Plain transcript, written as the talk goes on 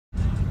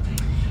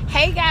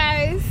Hey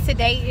guys,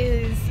 today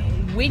is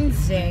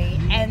Wednesday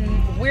and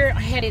we're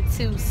headed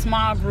to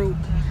small group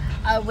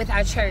with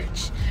our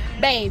church.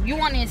 Babe, you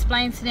want to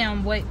explain to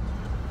them what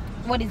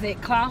is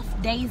it, cloth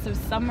days of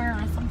summer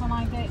or something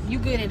like that? You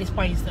good at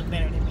explaining stuff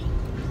better than me.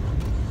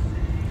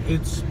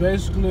 It's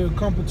basically a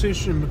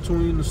competition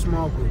between the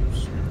small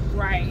groups.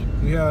 Right.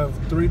 We have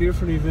 3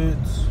 different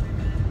events.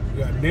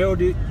 We got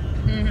Nailed It,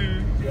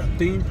 we got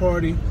Theme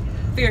Party,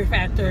 Fear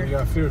Factor. and we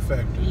got Fear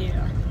Factor.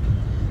 Yeah.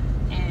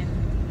 And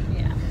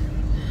yeah.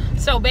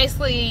 So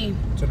basically,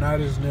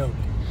 Tonight is Nailed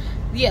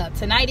It. yeah,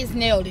 tonight is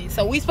Nailed It.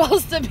 So we're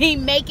supposed to be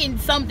making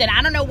something.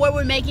 I don't know what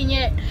we're making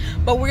yet,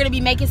 but we're gonna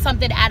be making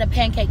something out of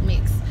pancake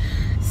mix.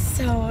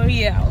 So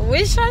yeah,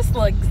 wish us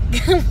luck.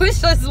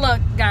 Wish us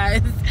luck,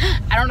 guys.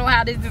 I don't know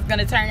how this is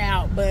gonna turn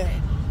out, but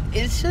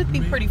it should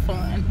be pretty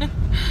fun.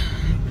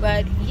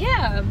 But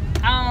yeah,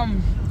 I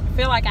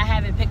feel like I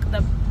haven't picked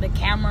up the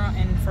camera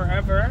in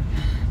forever.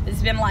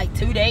 It's been like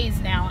 2 days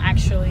now,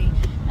 actually.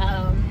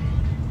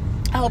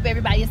 I hope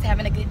everybody is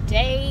having a good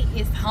day.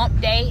 It's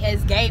hump day,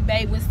 as Gay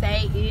Babe would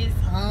say. It's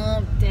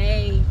hump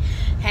day.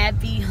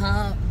 Happy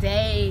hump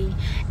day.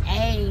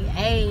 Hey,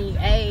 hey,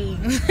 hey.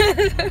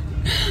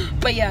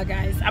 But yeah,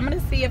 guys, I'm gonna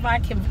see if I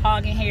can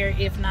vlog in here.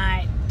 If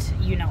not,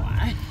 you know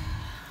why.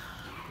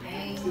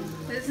 Hey,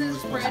 this is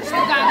Frederick. You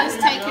got us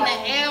taking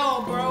an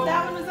L, bro.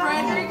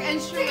 Frederick and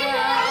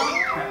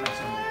Sherelle.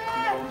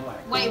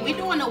 Wait, we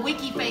doing a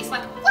wiki face.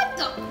 Like, what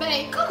the,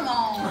 babe? Come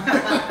on.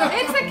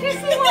 It's a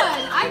kissy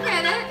one. I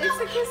get it. It's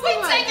a kissy We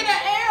one. taking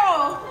an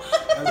L.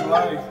 That's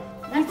life.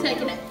 We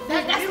taking it.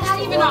 That's not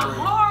even a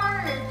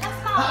heart.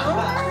 That's not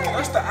hard.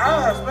 That's the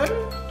eyes, baby.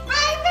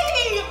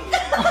 Baby.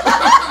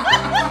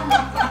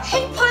 He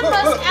putting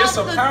us out It's a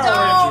the Power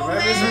door,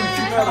 Ranger, baby.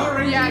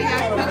 man. Yeah.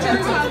 Put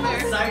yours on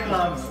there.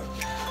 Cyclops.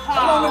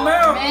 on the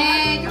mouth.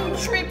 Man, you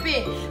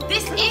tripping.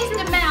 This is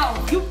the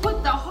mouth. You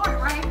put the heart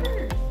right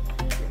here.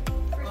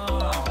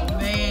 Oh,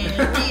 man.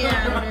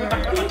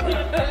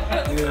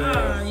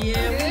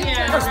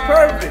 Yeah. That's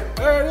perfect.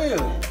 There it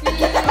is.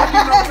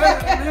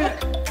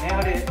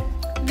 Nailed it.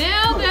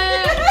 Nailed it.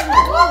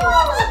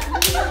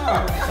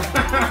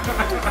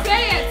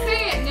 Say it.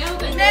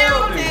 Nailed it.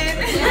 Nailed it.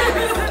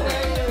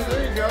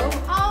 There you go.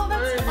 Oh,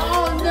 that's.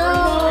 Oh, no.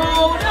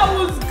 That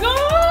was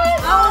good.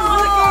 Oh,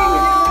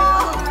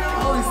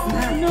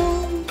 snap.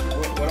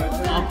 What I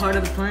tell you? All part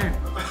of the plan.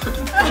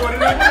 What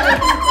did I do?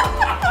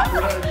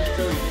 What did I just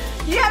tell you?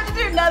 You have to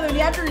do another. You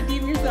have to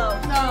redeem yourself.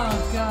 Oh,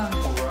 God.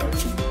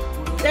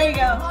 There you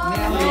go.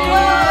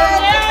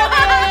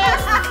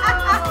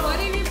 What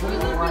if you put the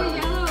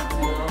yellow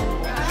too?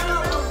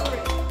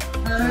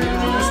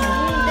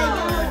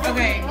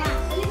 Okay.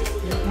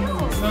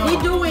 We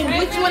doing,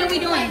 which one are we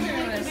doing?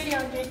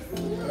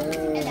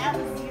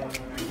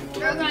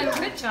 Girl, guys,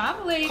 good job,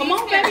 ladies. Come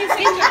on, baby.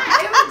 See It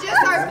was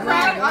just our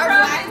crowd. Our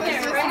Right black was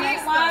there. just Ready?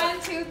 nice.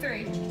 1, 2,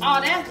 3. Oh,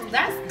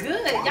 that's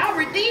good. Y'all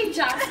redeemed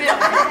yourself.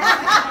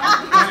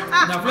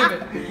 Now flip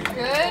it.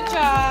 Good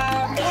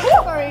job.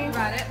 Sorry. You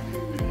got it.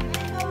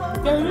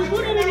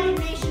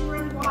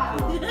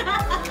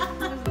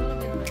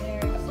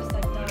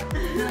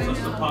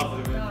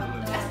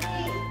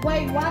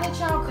 Wait, why did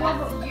y'all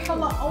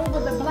color over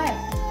the black?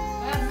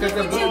 Because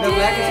the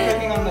black is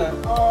cooking on the.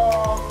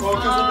 Well,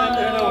 because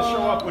then it'll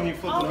show up when you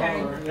flip it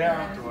over. Yeah,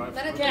 afterwards.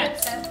 Let it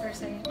set for a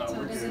second. So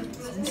it doesn't.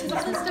 Since this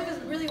stuff is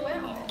really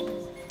well.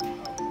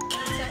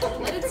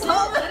 Let it sit.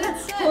 Let it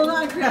sit. Hold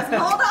on, Chris.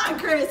 Hold on,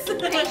 Chris. You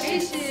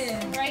Patience.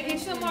 Right,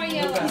 here's some more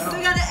yellow.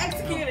 still gotta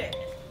execute it.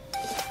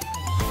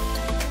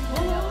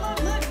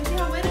 Look, you see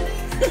how wet it is?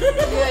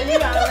 Yeah, you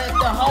gotta let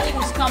the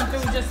holes come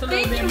through just a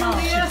little bit more.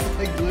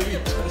 Take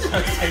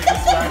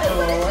this back a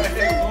little way.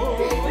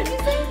 What'd you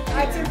say? I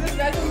took this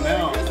back to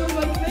Now. Christmas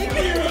like thank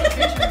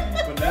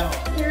But now.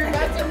 you. You're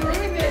about to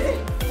ruin it.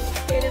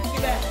 Okay, let's do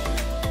that.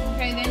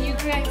 Okay, then you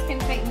guys can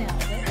take nails.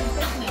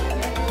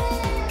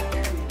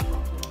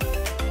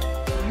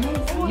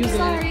 You good?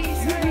 Sorry. She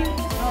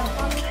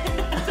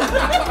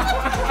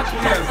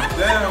has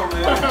down,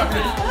 man.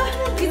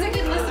 He's a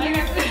good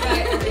listener.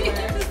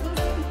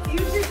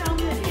 Use your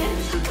dominant hand.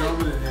 It's your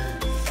dominant hand.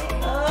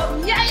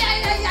 Yeah.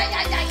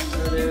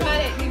 You got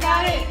it. You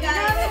got it. You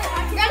got it.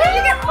 You got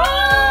it.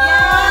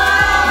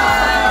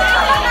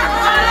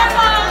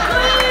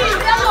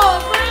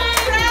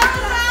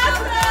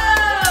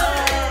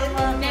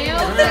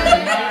 Nailed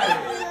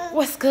it.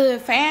 What's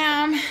good,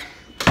 fam?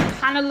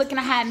 Kind of looking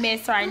a hot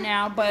mess right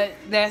now, but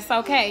that's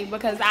okay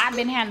because I've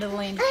been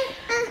handling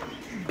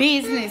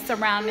business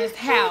around this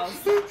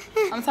house.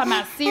 I'm talking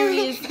about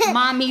serious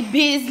mommy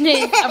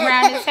business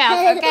around this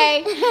house,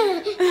 okay?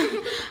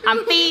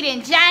 I'm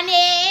feeding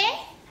Johnny.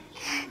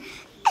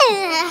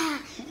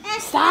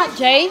 Stop,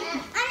 Jay.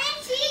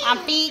 I'm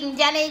feeding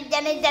Johnny.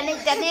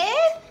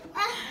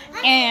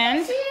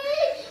 And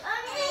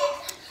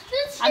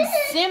I'm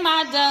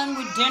semi-done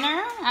with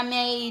dinner. I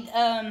made,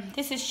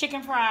 this is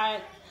chicken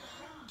fried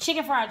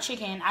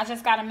chicken. I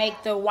just got to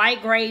make the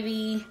white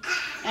gravy.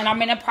 And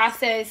I'm in the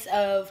process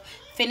of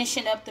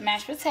finishing up the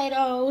mashed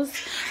potatoes.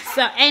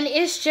 So, and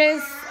it's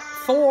just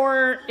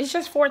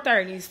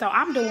 4:30. So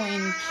I'm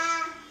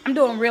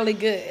doing really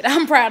good.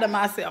 I'm proud of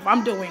myself.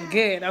 I'm doing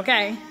good,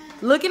 okay?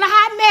 Looking a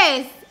hot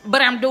mess,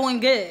 but I'm doing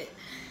good.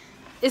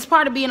 It's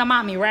part of being a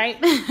mommy, right?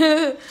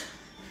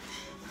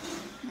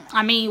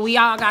 I mean, we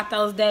all got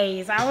those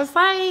days. I was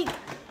like,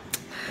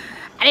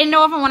 I didn't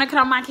know if I want to cut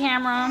on my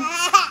camera.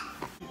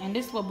 And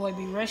this little boy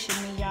be rushing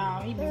me,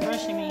 y'all. He be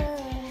rushing me.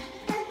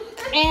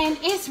 And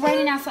it's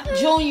raining outside.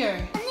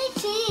 Junior. I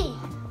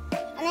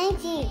need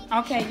tea.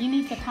 Okay, you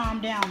need to calm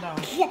down, though.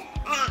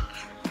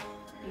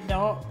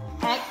 Don't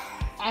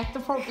act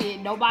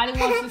appropriate. Nobody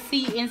wants to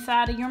see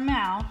inside of your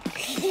mouth.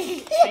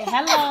 Say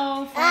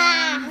hello,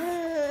 friends.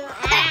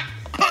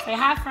 Say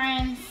hi,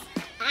 friends.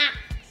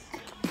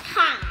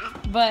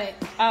 But,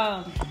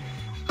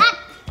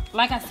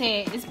 like I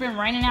said, it's been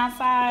raining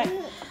outside.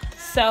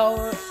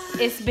 So,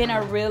 it's been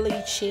a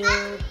really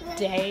chill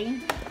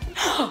day.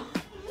 Oh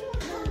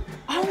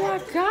my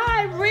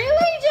God,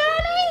 really,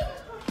 Johnny?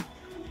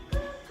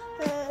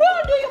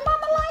 Well, do your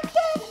mama like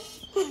that?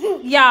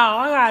 Y'all,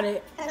 I got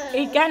it.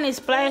 It got it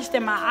splashed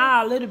in my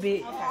eye a little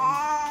bit. Okay.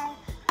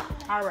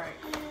 All right.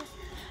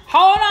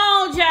 Hold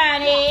on,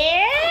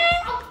 Johnny.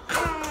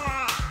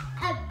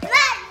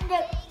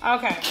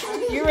 Okay.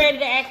 You ready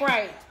to act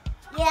right?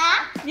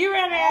 Yeah. You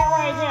ready to act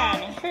right,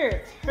 Johnny?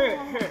 Here. Yeah.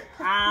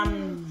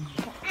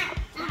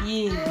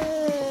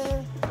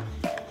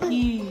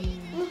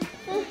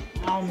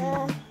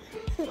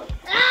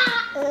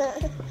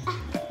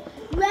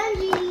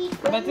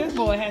 But this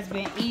boy has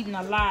been eating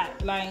a lot.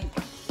 Like,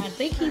 I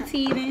think he's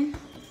eating,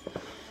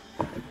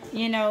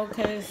 you know,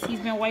 because he's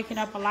been waking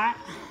up a lot.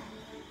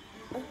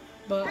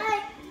 But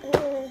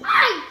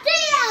I'm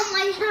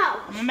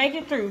gonna make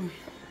it through.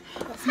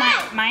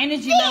 My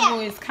energy level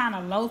is kind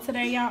of low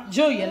today, y'all.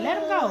 Julia,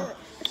 let him go.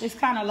 It's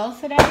kind of low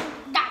today.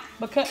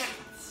 Because,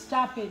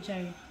 stop it,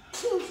 Jay.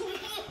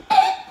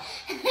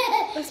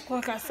 This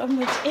boy got so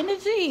much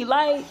energy.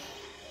 Like,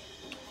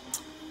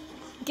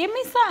 give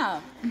me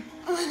some.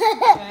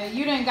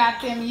 You done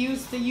got them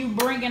used to you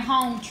bringing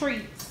home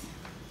treats.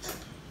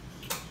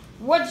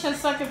 What's your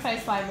sucker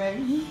taste like,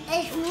 baby?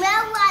 It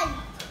smells like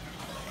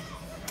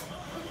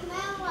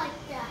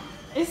that.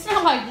 It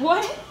smells like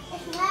what?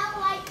 It smells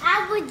like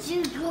apple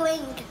juice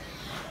drink.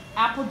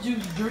 Apple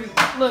juice drink.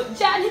 Look,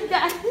 Johnny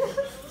got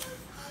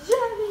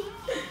Johnny.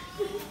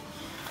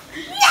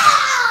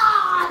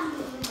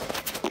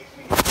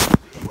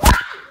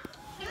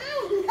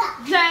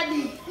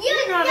 Johnny,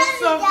 you're gonna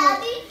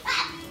sucker.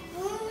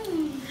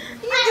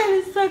 You're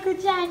gonna sucker,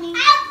 Johnny.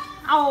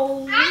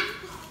 Oh.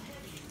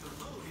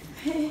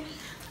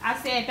 I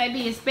said they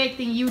be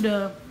expecting you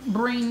to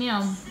bring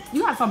them.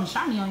 You got something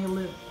shiny on your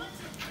lip.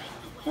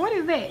 What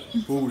is that?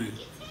 Booty.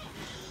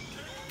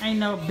 Ain't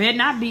no, better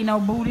not be no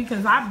booty,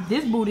 because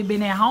this booty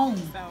been at home.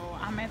 So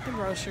I'm at the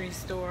grocery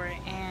store,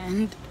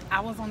 and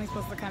I was only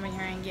supposed to come in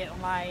here and get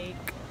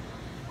like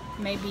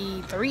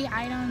maybe 3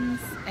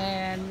 items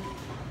and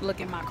look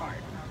at my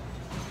cart.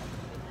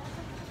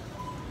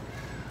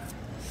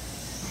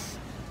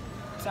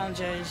 Don't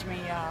judge me,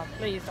 y'all.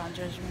 Please don't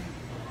judge me.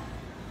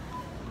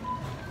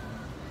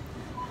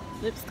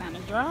 Lips kind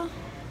of dry,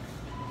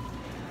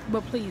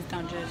 but please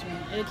don't judge me.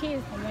 The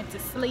kids went to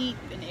sleep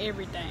and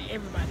everything.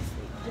 Everybody's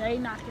asleep. Jay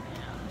knocked it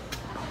down.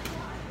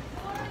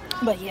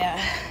 But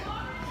yeah,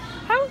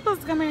 I was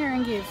supposed to come in here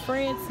and get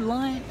Fred's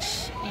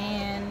lunch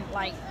and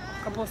like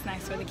a couple of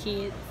snacks for the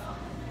kids.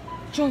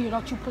 Junior,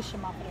 don't you push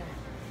him off of there.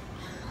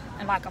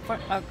 And like a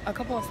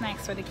couple of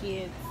snacks for the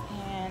kids.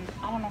 And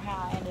I don't know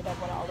how I ended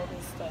up with all of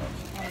this stuff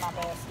in my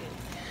basket.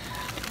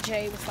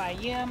 Jay was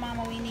like, yeah,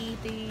 mama, we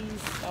need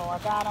these. So I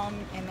got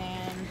them. And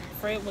then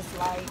Fred was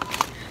like,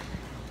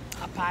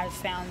 a pie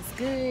sounds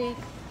good.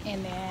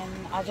 And then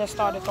I just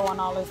started throwing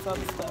all this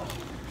other stuff.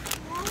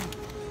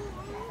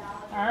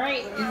 All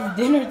right, it's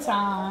dinner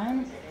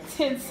time.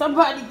 Can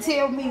somebody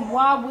tell me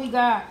why we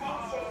got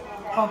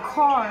a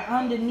car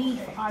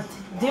underneath our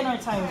dinner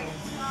table?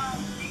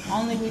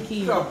 Only with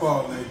kids. Stop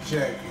all that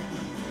jacket.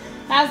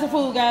 How's the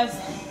food, guys?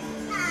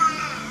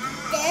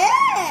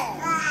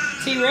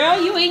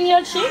 T-Rail, you eating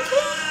your chicken?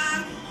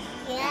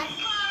 Yeah.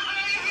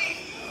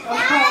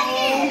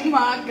 Oh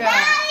my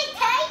God.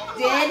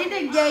 Daddy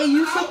done gave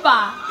you some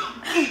pie.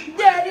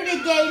 Daddy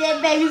done gave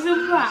that baby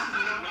some pie.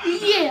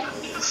 Yeah.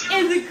 Is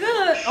it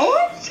good?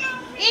 Oh,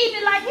 eating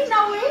it like he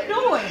know what he's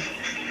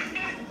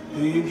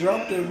doing. You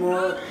dropped it,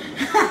 boy.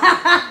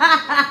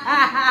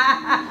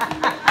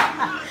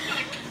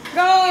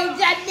 Go,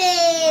 Johnny!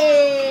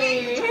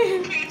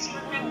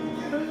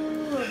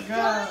 Oh,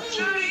 God.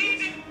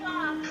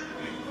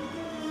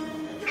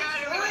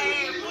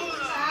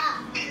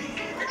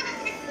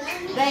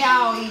 They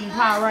all eating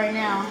pie right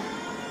now.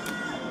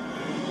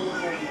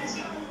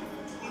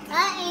 I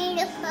ate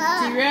a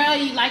pie. T-Rail,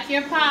 you like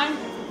your pie?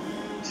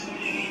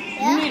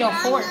 You need a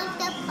fork. I love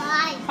the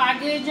pie. Pie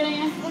good,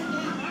 Junior?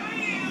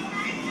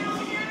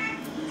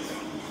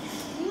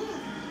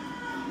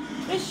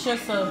 It's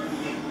just a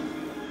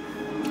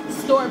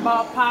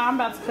store-bought pie. I'm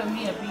about to cut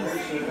me a piece.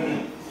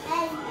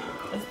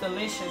 It's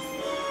delicious.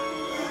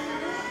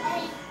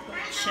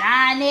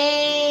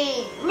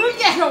 Shiny. Look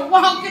at her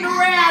walking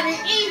around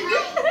and eating.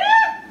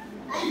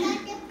 I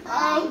got the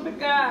Oh my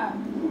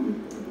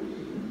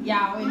God.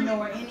 Y'all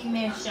ignore any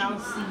mess y'all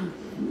see.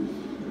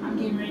 I'm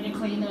getting ready to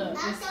clean up.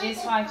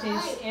 It's like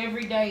this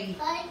every day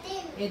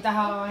at the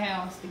whole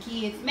house. The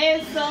kids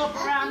mess up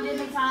around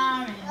dinner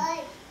time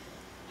and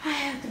I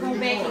have to go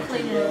back and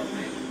clean it up.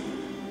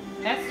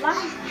 That's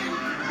life.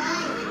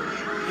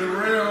 Get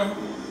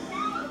real.